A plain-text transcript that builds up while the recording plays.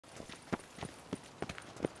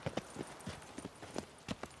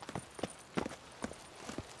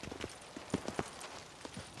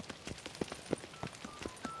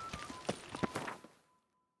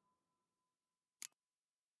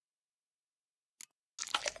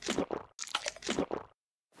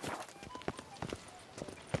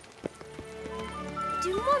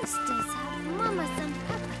Do monsters have mamas and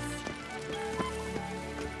papas?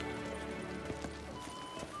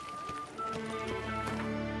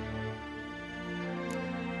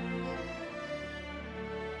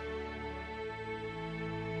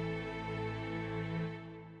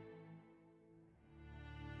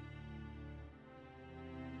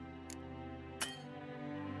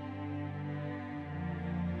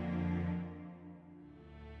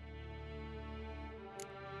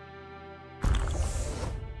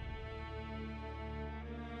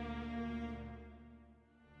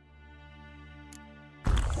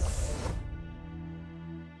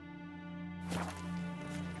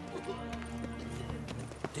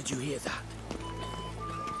 Did you hear that?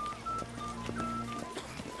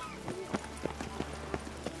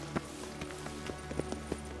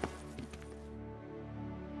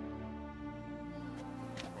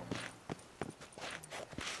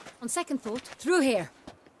 On second thought, through here.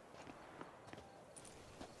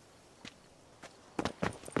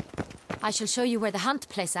 I shall show you where the hunt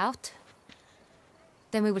plays out.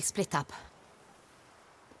 Then we will split up.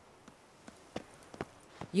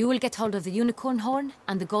 You will get hold of the unicorn horn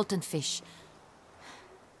and the golden fish.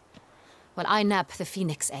 While I nab the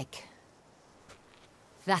phoenix egg.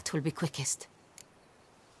 That will be quickest.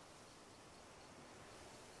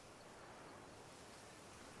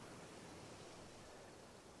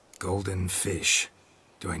 Golden fish.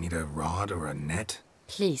 Do I need a rod or a net?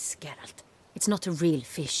 Please, Geralt. It's not a real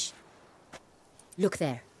fish. Look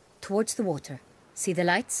there, towards the water. See the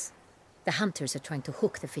lights? The hunters are trying to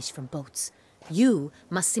hook the fish from boats. You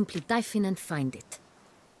must simply dive in and find it.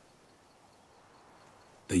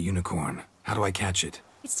 The unicorn. How do I catch it?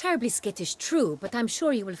 It's terribly skittish, true, but I'm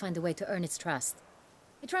sure you will find a way to earn its trust.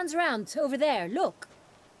 It runs around, over there, look.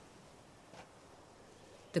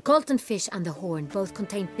 The golden fish and the horn both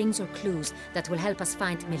contain things or clues that will help us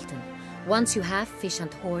find Milton. Once you have fish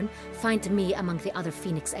and horn, find me among the other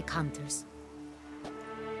phoenix egg hunters.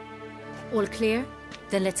 All clear?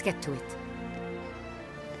 Then let's get to it.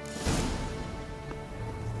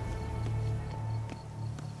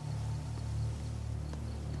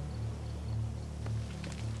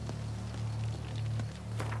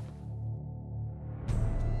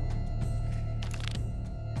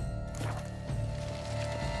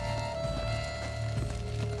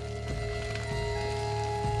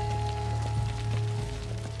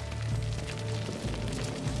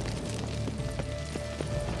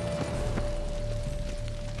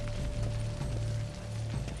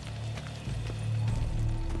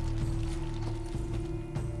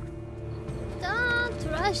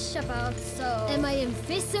 Rush about so. Am I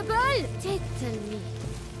invisible? Tickle me.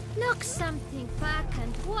 Look something back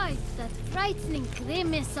and wipe that frightening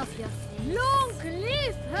grimace off your face. Long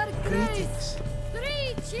live her grace!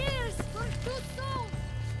 3 cheers for good souls!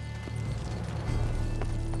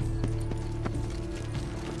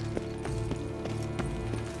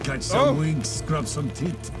 Catch some wings, scrub some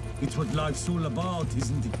teeth. It's what life's all about,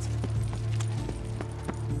 isn't it?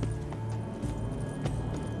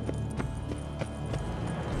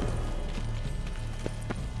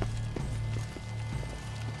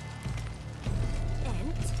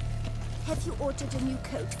 Have you ordered a new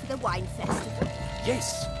coat for the wine festival?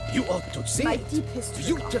 Yes, you ought to see My it. deepest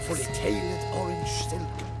Beautifully regards. tailored orange silk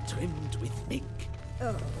trimmed with mink.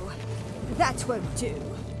 Oh, that won't do.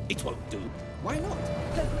 It won't do. Why not?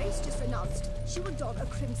 Her Grace just announced she will don a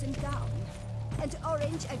crimson gown. And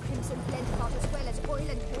orange and crimson blend about as well as oil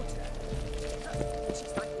and water.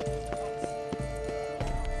 She's not...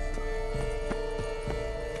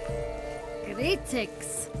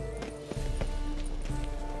 Greetings.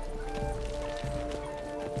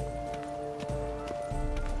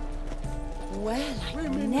 Well, I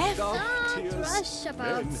never... Don't rush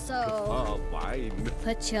about so. Wine.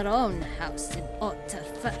 Put your own house in order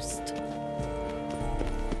first.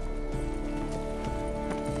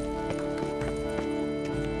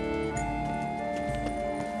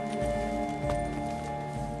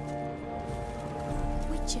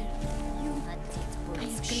 Witcher, you... I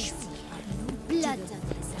am crazy. Blood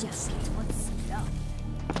is just what's love.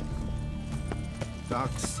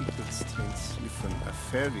 Dark secrets transliffen a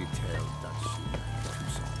fairy tale that she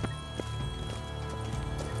chooses.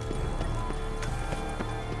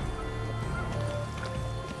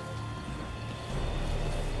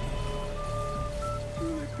 Do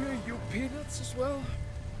they pay you peanuts as well?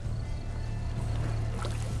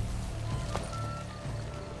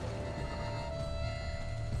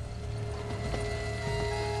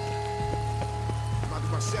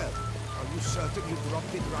 Mademoiselle, are you certain you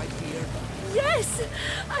dropped it right here? Yes!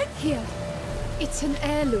 I'm here. It's an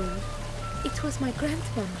heirloom. It was my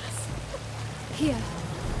grandmama's. Here.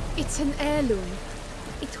 It's an heirloom.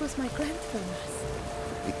 It was my grandmama's.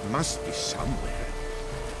 It must be somewhere.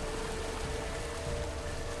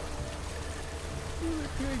 Will I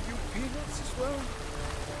pay you peanuts as well?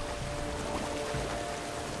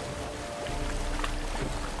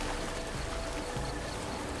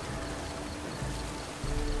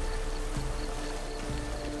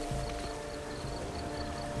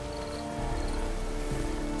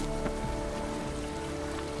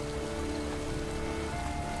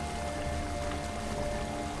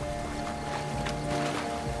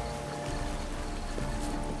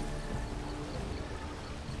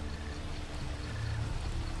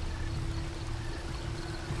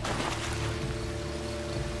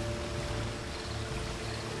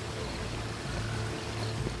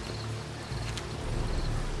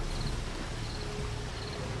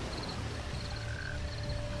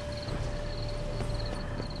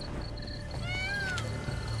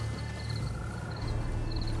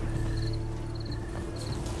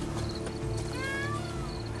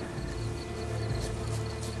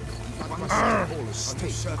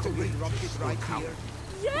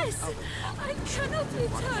 Yes! I cannot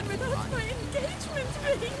return without my engagement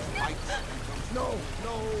ring! No,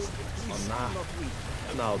 please do not weep.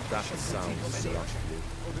 Now that sounds lovely.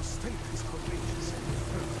 For the state is courageous and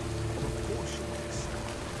firm. A portion of the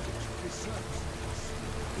state which preserves us.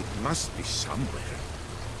 It must be somewhere.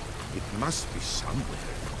 It must be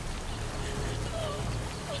somewhere.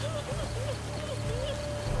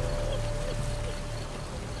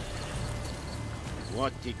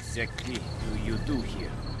 What exactly do you do here?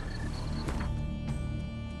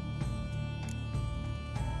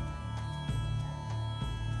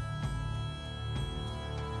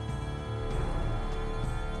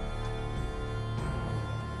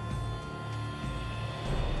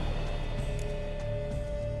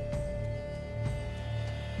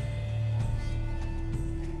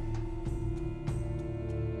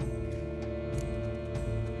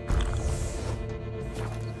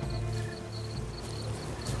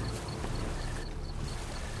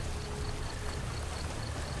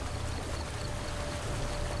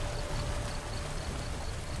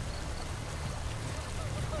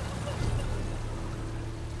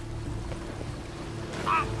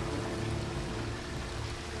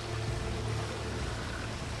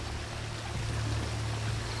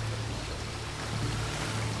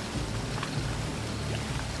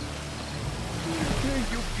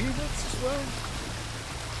 You peanuts as well?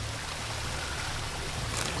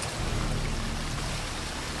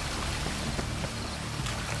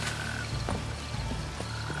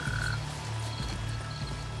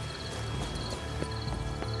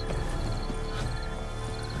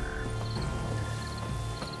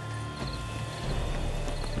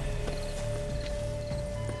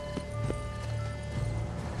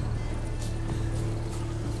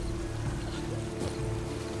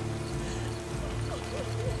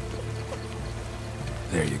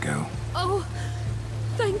 There you go. Oh,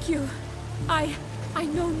 thank you. I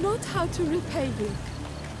know not how to repay you.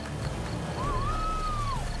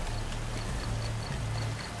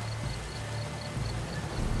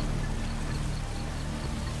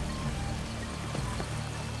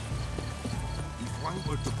 If one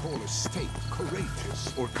were to call a state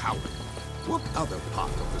courageous or coward, what other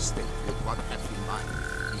part of the state would one have in mind?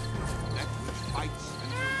 That which fights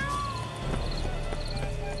and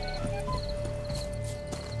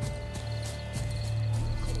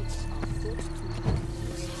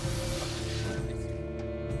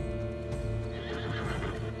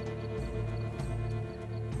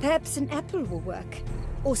Perhaps an apple will work.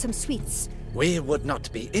 Or some sweets. We would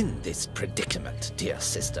not be in this predicament, dear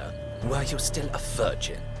sister, were you still a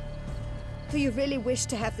virgin. Do you really wish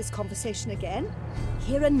to have this conversation again?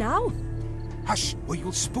 Here and now? Hush, or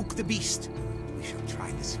you'll spook the beast. We shall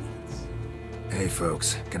try the sweets. Hey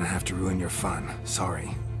folks, gonna have to ruin your fun. Sorry.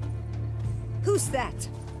 Who's that?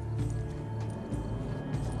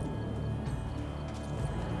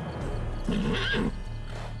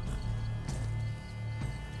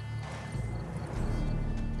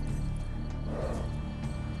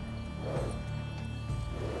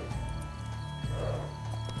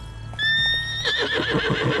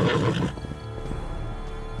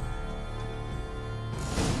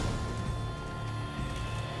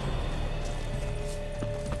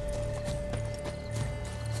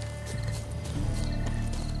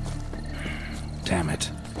 Damn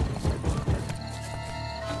it.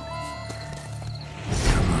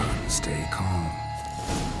 Come on, stay calm.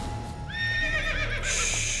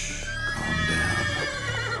 Shh, calm down.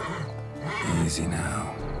 Easy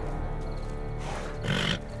now.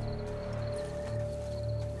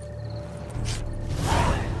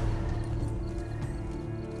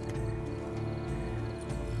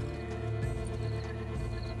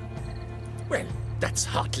 That's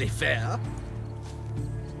hardly fair.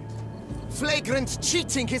 Flagrant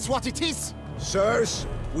cheating is what it is! Sirs,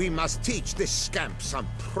 we must teach this scamp some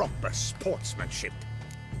proper sportsmanship.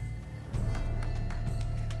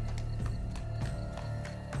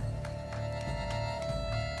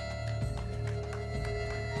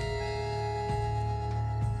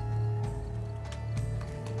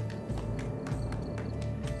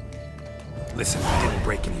 Listen, I didn't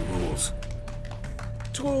break any rules.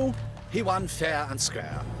 True, he won fair and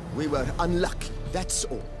square. We were unlucky, that's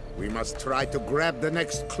all. We must try to grab the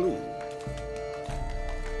next clue.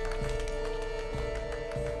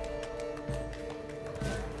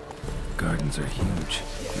 Gardens are huge.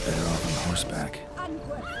 You're better off on horseback.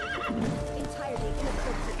 Unworthy. Entirely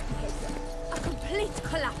inappropriate behavior. A complete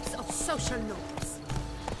collapse of social norms.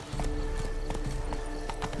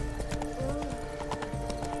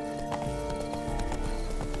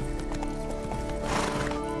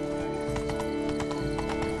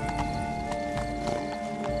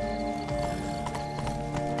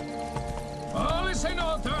 All is in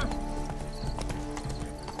order.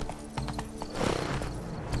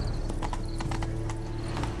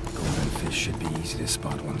 Golden fish should be easy to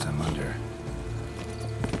spot once I'm under.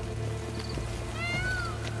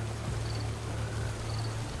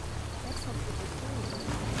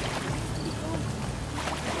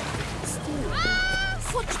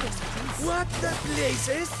 What the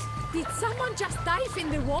blazes? Did someone just dive in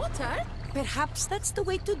the water? Perhaps that's the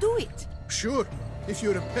way to do it. Sure, if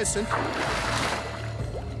you're a peasant.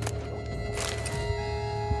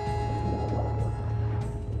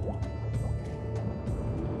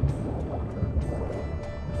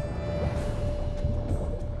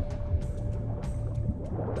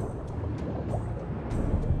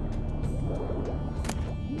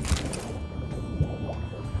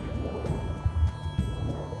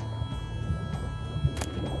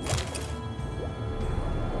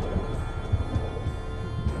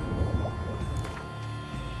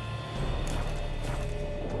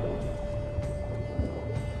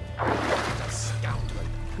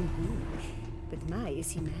 But my,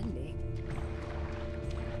 is he manly.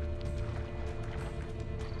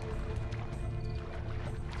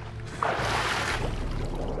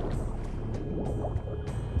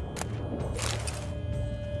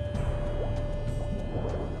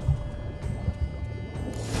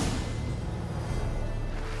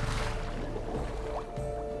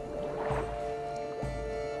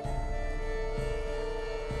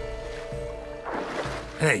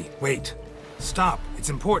 Hey, wait. Stop. It's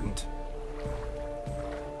important.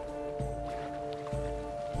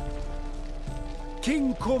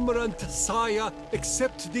 King Cormorant, sire,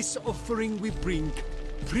 accept this offering we bring.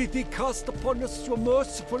 Prithee cast upon us your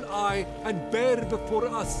merciful eye, and bear before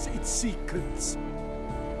us its secrets.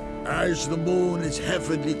 As the moon is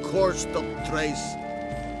heavenly coursed of trace,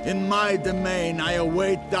 in my domain I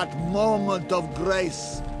await that moment of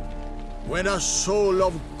grace, when a soul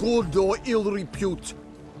of good or ill repute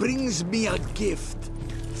brings me a gift,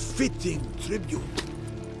 fitting tribute.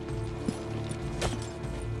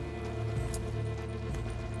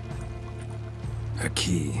 A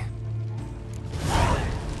key.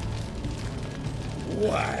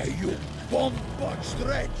 Why, you bomb-botched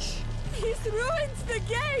wretch! He's ruined the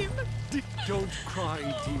game! Don't cry,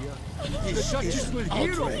 dear. The This Duchess is will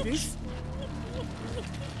hear of outrage. this.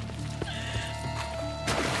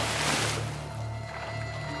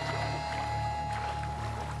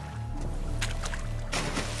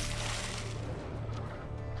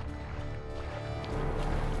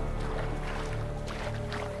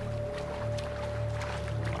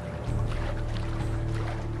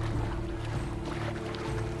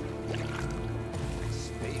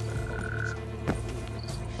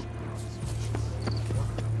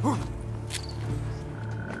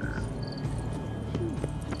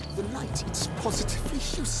 The light, it's positively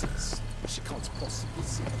useless. She can't possibly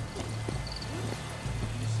see.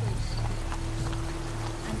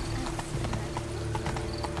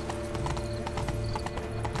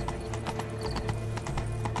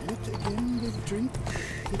 Yet again they'll drink,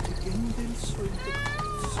 yet again they'll serve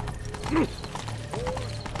the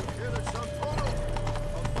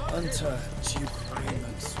Unter Duke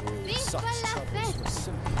Raymond's rule, Viva such la troubles fête! were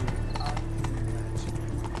simply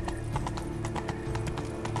unimaginable.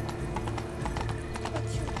 But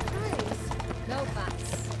your eyes. No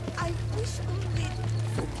bats. I wish only.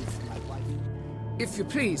 Forgive my wife. If you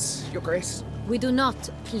please, Your Grace. We do not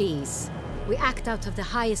please. We act out of the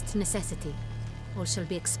highest necessity. All shall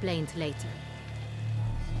be explained later.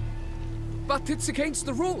 But it's against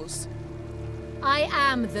the rules. I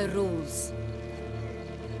am the rules.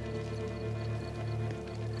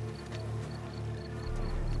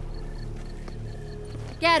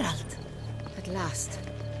 Geralt! At last.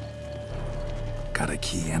 Got a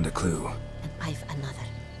key and a clue. And I've another.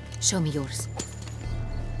 Show me yours.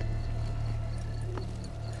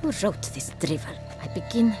 Who wrote this drivel? I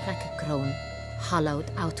begin like a crone,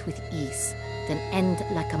 hollowed out with ease, then end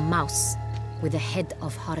like a mouse, with a head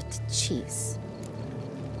of hard cheese.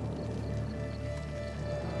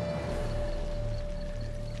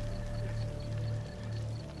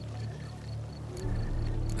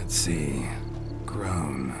 Let's see.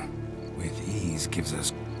 Grown. With ease gives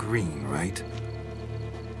us green, right?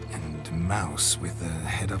 And mouse with a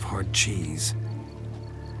head of hard cheese.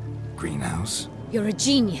 Greenhouse? You're a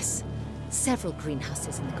genius. Several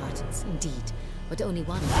greenhouses in the gardens, indeed, but only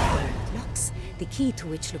one where it looks, the key to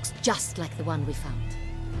which looks just like the one we found.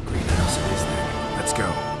 Greenhouse it is then. Let's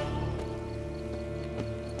go.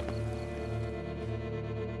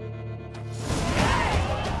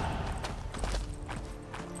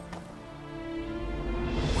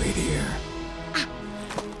 Wait here.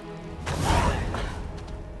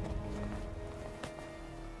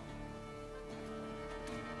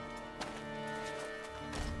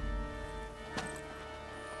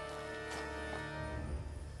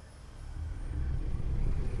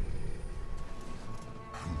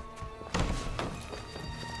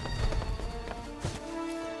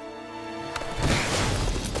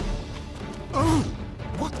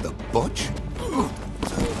 What the butch?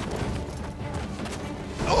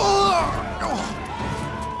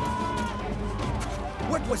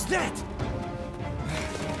 What was that?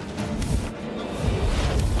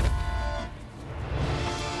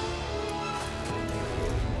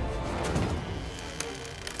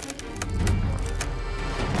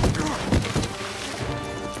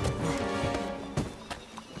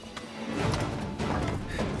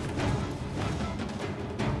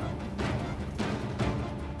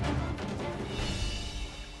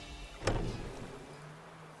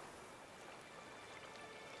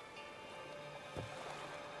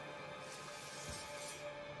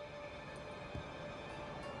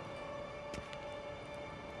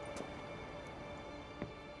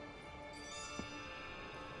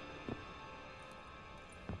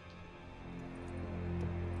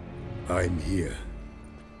 I'm here.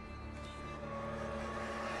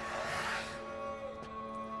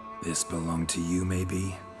 This belonged to you,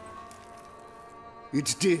 maybe?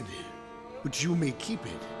 It did, but you may keep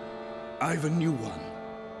it. I've a new one.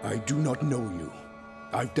 I do not know you.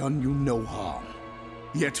 I've done you no harm.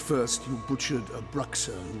 Yet first you butchered a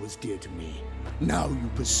Bruxer who was dear to me. Now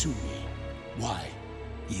you pursue me. Why?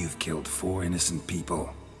 You've killed 4 innocent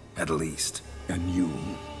people, at least. And you?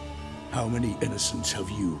 How many innocents have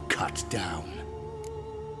you cut down?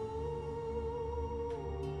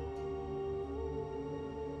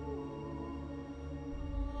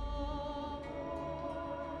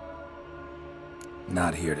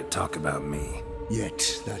 Not here to talk about me.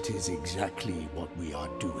 Yet that is exactly what we are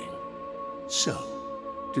doing.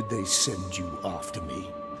 So, did they send you after me?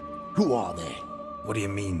 Who are they? What do you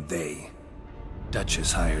mean, they?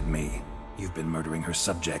 Duchess hired me. You've been murdering her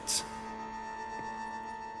subjects.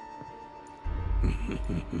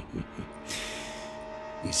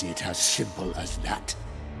 Is it as simple as that?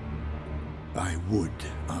 I would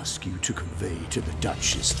ask you to convey to the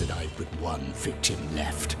Duchess that I've but one victim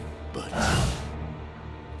left, but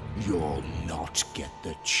you'll not get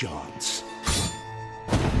the chance.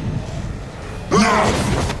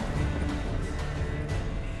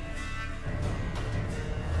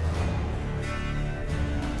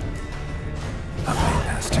 Ugly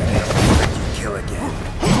bastard. You kill again.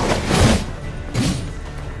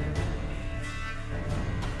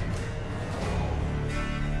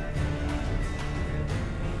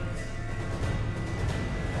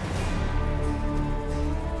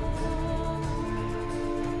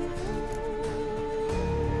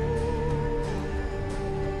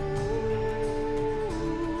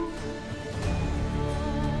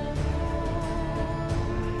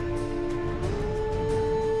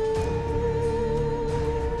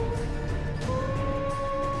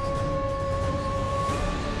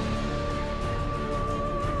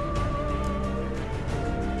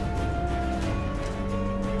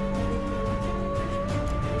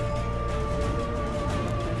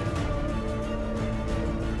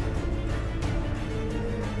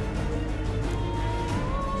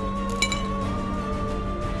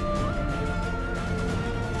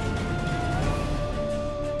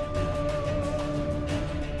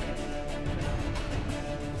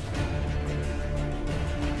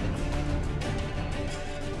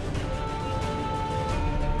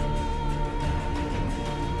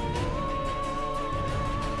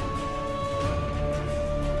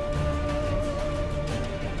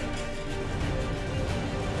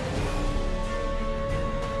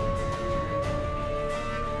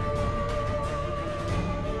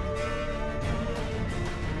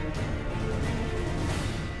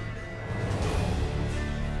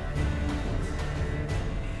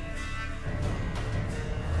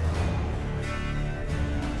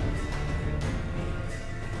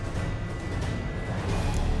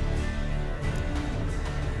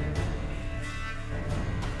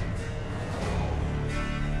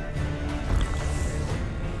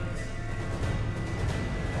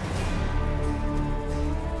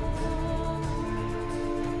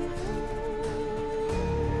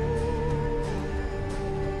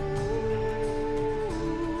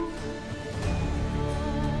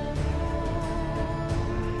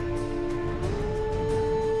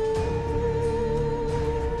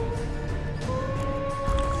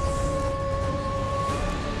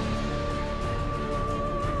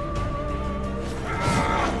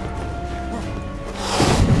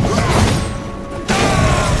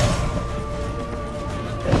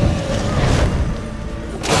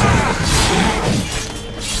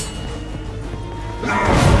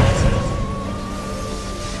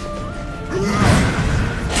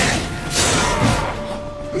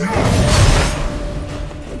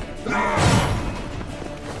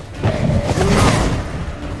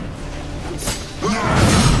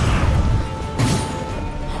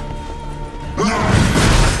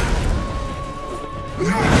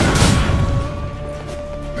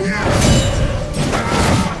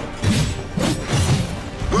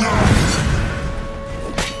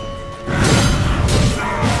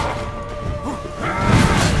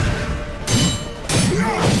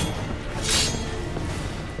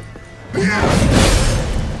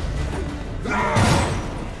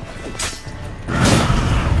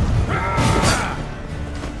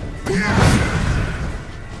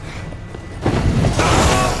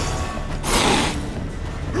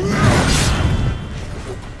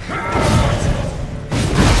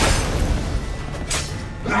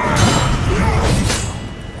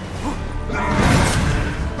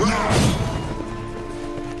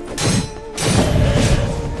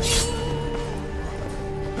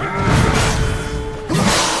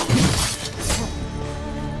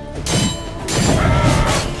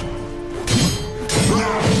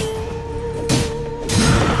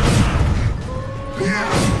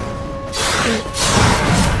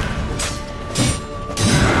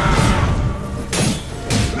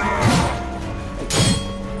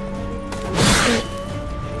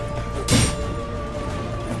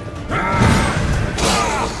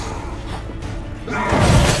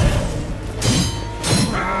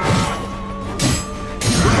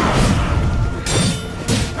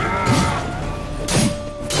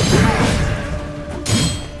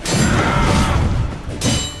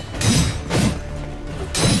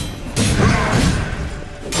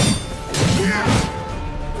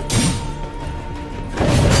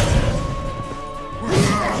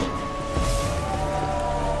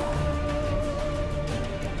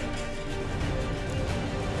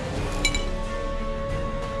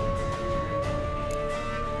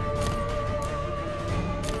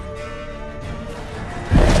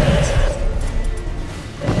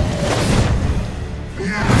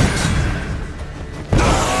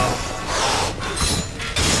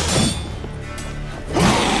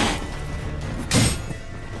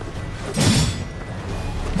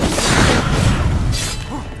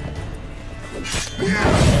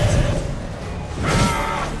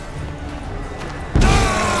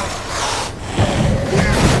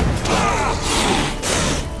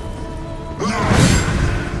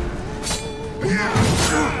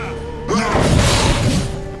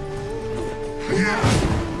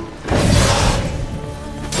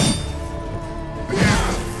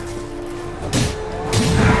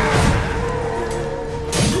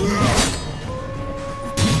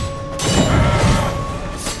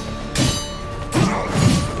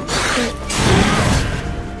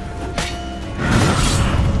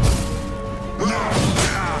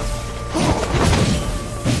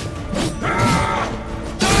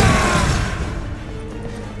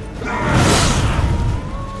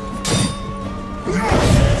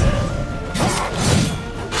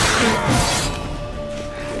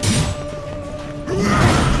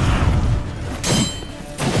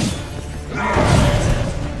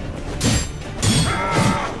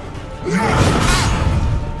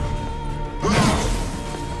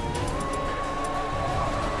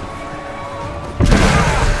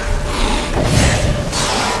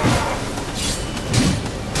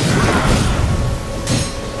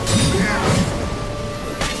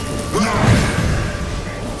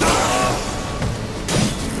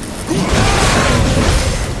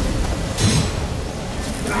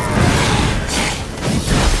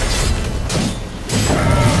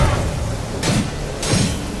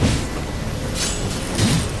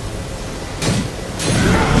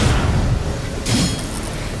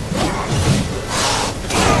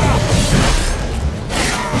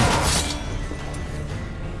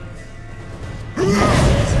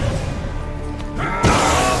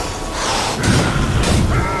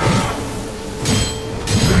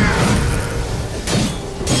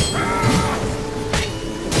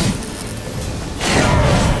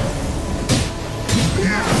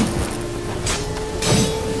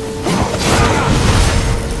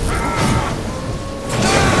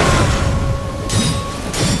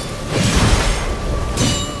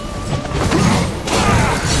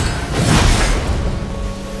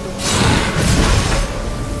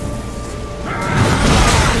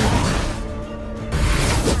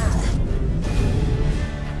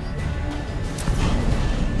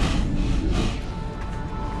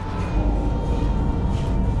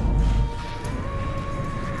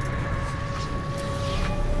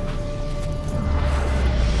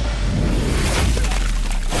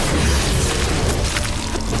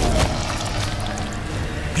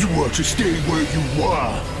 were to stay where you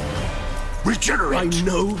were. Regenerate! I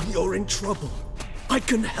know you're in trouble. I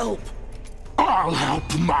can help. I'll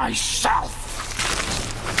help myself!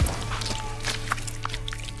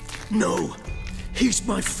 No, he's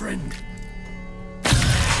my friend.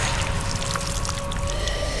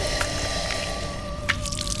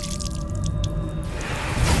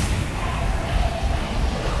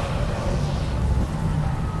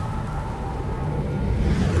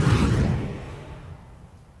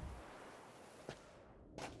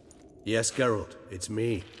 Yes, Geralt, it's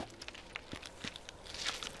me.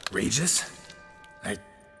 Regis?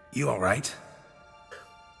 You alright?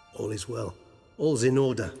 All is well. All's in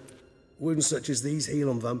order. Wounds such as these heal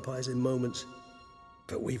on vampires in moments.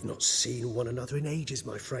 But we've not seen one another in ages,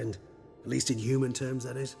 my friend. At least in human terms,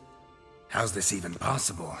 that is. How's this even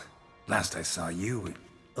possible? Last I saw you...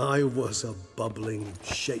 I was a bubbling,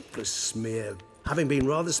 shapeless smear, having been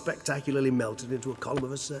rather spectacularly melted into a column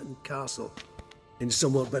of a certain castle. In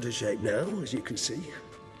somewhat better shape now, as you can see.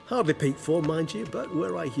 Hardly peak form, mind you, but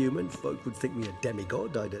were I human, folk would think me a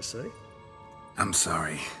demigod, I dare say. I'm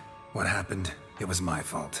sorry. What happened, it was my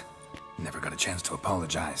fault. Never got a chance to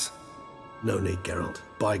apologize. No need, Geralt.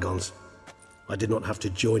 Bygones. I did not have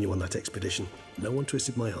to join you on that expedition. No one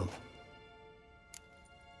twisted my arm.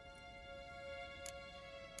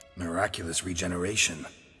 Miraculous regeneration.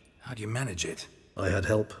 How do you manage it? I had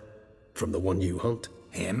help. From the one you hunt.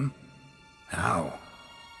 Him? How?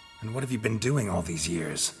 And what have you been doing all these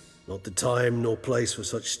years? Not the time nor place for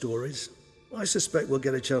such stories. I suspect we'll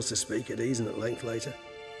get a chance to speak at ease and at length later.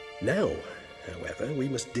 Now, however, we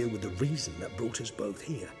must deal with the reason that brought us both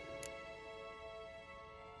here.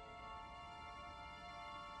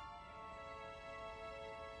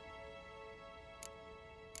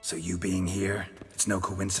 So you being here, it's no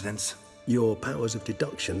coincidence? Your powers of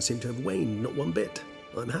deduction seem to have waned not one bit.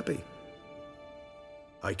 I'm happy.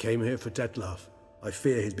 I came here for Dettlaff. I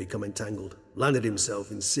fear he's become entangled, landed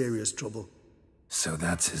himself in serious trouble. So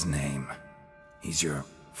that's his name. He's your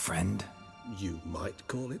friend? You might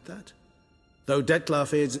call it that. Though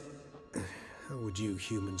Dettlaff is... how would you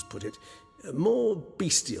humans put it? More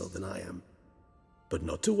bestial than I am. But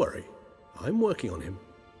not to worry. I'm working on him.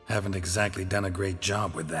 Haven't exactly done a great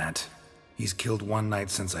job with that. He's killed one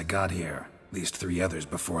knight since I got here. At least 3 others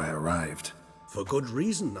before I arrived. For good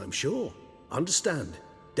reason, I'm sure. Understand.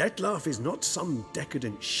 Dettlaff is not some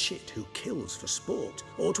decadent shit who kills for sport,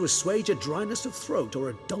 or to assuage a dryness of throat or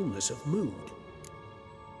a dullness of mood.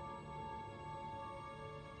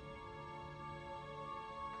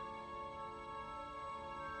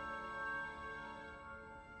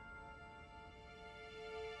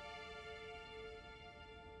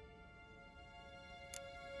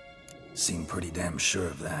 Seem pretty damn sure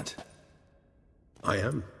of that. I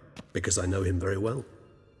am, because I know him very well.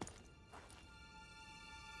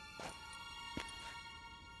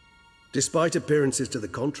 Despite appearances to the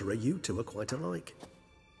contrary, you two are quite alike.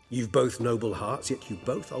 You've both noble hearts, yet you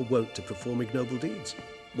both are wont to perform ignoble deeds.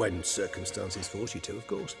 When circumstances force you to, of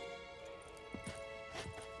course.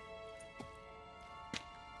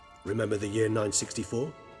 Remember the year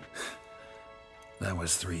 964? That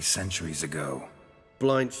was 3 centuries ago.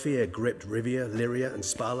 Blind fear gripped Rivia, Lyria, and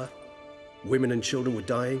Spala. Women and children were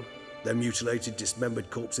dying. Their mutilated, dismembered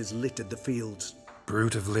corpses littered the fields.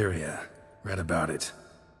 Brute of Lyria. Read about it.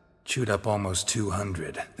 Chewed up almost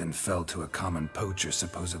 200, then fell to a common poacher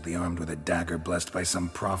supposedly armed with a dagger blessed by some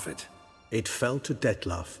prophet. It fell to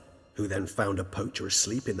Dettlaff, who then found a poacher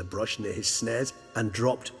asleep in the brush near his snares and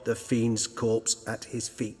dropped the fiend's corpse at his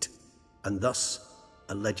feet. And thus,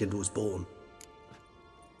 a legend was born.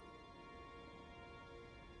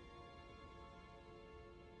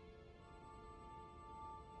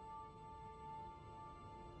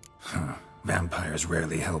 Vampires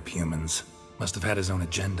rarely help humans. Must have had his own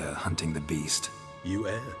agenda, hunting the beast. You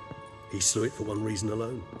err. He slew it for one reason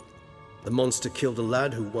alone. The monster killed a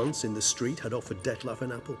lad who once, in the street, had offered Dettlaff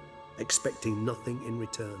an apple, expecting nothing in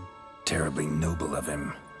return. Terribly noble of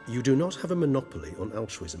him. You do not have a monopoly on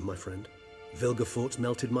altruism, my friend. Vilgefortz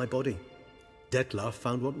melted my body. Dettlaff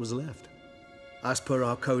found what was left. As per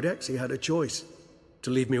our codex, he had a choice.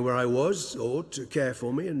 To leave me where I was, or to care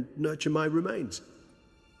for me and nurture my remains.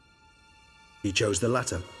 He chose the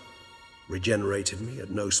latter. Regenerated me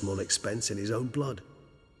at no small expense in his own blood.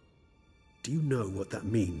 Do you know what that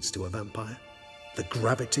means to a vampire? The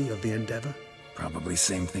gravity of the endeavor? Probably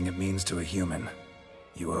same thing it means to a human.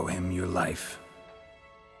 You owe him your life.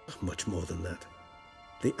 Much more than that.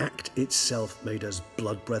 The act itself made us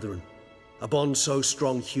blood brethren. A bond so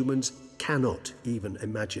strong humans cannot even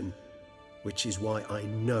imagine. Which is why I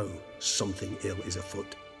know something ill is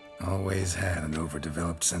afoot. Always had an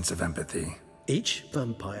overdeveloped sense of empathy. Each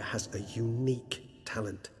vampire has a unique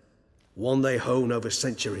talent, one they hone over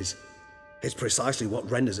centuries. It's precisely what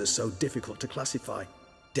renders us so difficult to classify.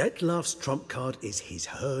 Dettlaff's trump card is his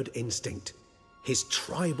herd instinct, his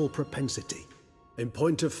tribal propensity. In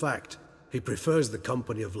point of fact, he prefers the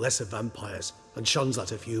company of lesser vampires and shuns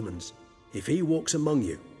that of humans. If he walks among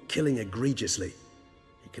you, killing egregiously,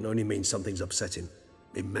 it can only mean something's upset him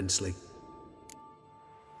immensely.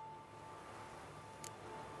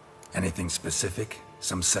 Anything specific?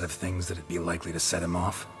 Some set of things that'd be likely to set him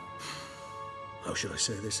off? How should I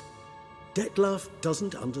say this? Dettlaff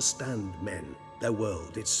doesn't understand men, their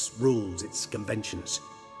world, its rules, its conventions.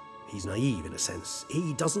 He's naive in a sense.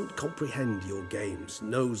 He doesn't comprehend your games,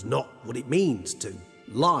 knows not what it means to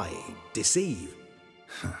lie, deceive.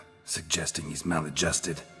 Suggesting he's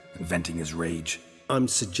maladjusted, and venting his rage. I'm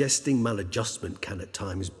suggesting maladjustment can at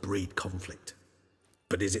times breed conflict.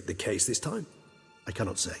 But is it the case this time? I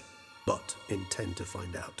cannot say, but intend to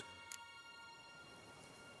find out.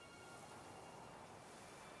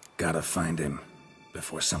 Gotta find him,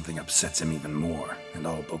 before something upsets him even more, and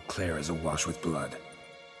all Beauclair is awash with blood.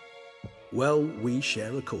 Well, we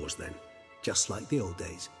share a cause then, just like the old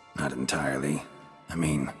days. Not entirely. I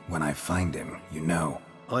mean, when I find him, you know.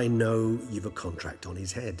 I know you've a contract on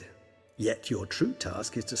his head. Yet your true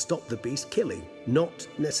task is to stop the beast killing, not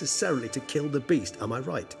necessarily to kill the beast, am I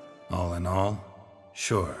right? All in all,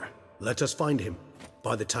 sure. Let us find him.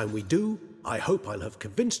 By the time we do, I hope I'll have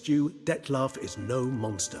convinced you Dettlaff is no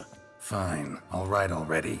monster. Fine, all right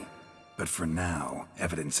already. But for now,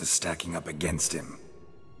 evidence is stacking up against him.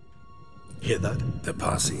 Hear that? The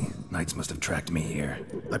posse. Knights must have tracked me here.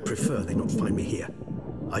 I prefer they not find me here.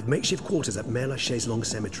 I've makeshift quarters at Mère Lachaise Long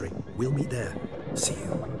Cemetery. We'll meet there. See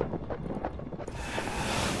you.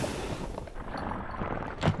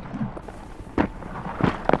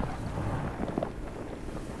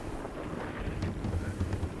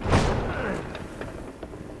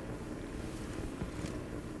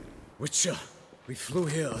 Witcher, we flew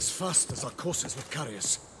here as fast as our courses would carry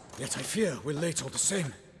us. Yet I fear we're late all the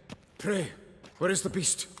same. Pray, where is the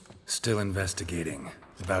beast? Still investigating.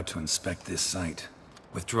 About to inspect this site.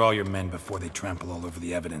 Withdraw your men before they trample all over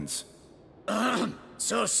the evidence.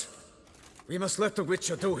 Sirs, we must let the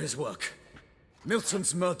Witcher do his work.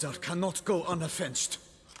 Milton's murder cannot go unavenged.